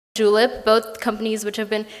Julep, both companies which have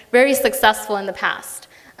been very successful in the past.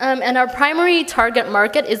 And our primary target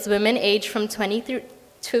market is women aged from 20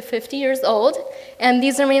 to 50 years old, and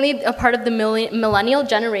these are mainly a part of the millennial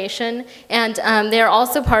generation, and they are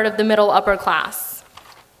also part of the middle upper class.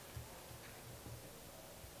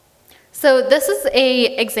 So this is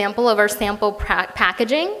an example of our sample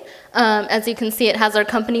packaging. As you can see, it has our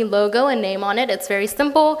company logo and name on it. It's very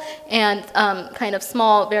simple and kind of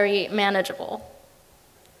small, very manageable.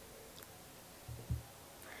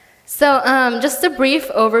 So just a brief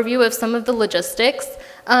overview of some of the logistics.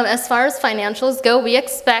 As far as financials go, we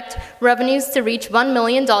expect revenues to reach $1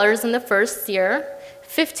 million in the first year,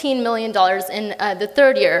 $15 million in the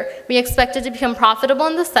third year. We expect it to become profitable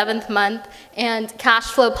in the 7th month and cash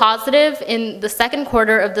flow positive in the 2nd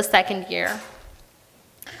quarter of the 2nd year.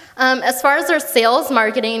 As far as our sales,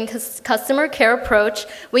 marketing, and customer care approach,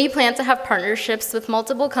 we plan to have partnerships with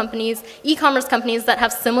multiple companies, e-commerce companies that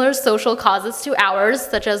have similar social causes to ours,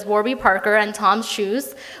 such as Warby Parker and Tom's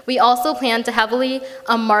Shoes. We also plan to heavily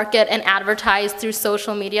market and advertise through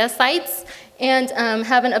social media sites and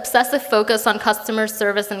have an obsessive focus on customer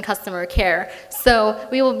service and customer care. So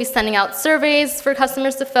we will be sending out surveys for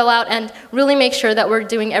customers to fill out and really make sure that we're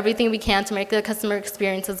doing everything we can to make the customer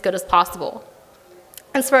experience as good as possible.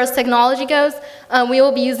 As far as technology goes, we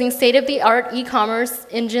will be using state-of-the-art e-commerce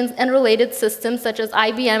engines and related systems such as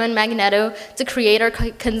IBM and Magneto to create our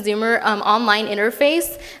consumer online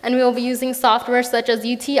interface, and we will be using software such as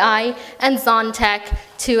UTI and Zontech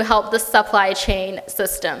to help the supply chain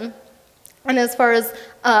system. And as far as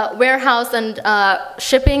warehouse and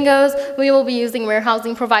shipping goes, we will be using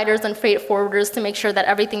warehousing providers and freight forwarders to make sure that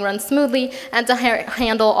everything runs smoothly and to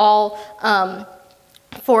handle all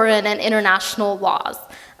foreign and international laws.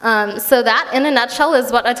 So that, in a nutshell,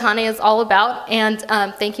 is what Atane is all about, and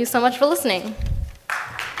thank you so much for listening.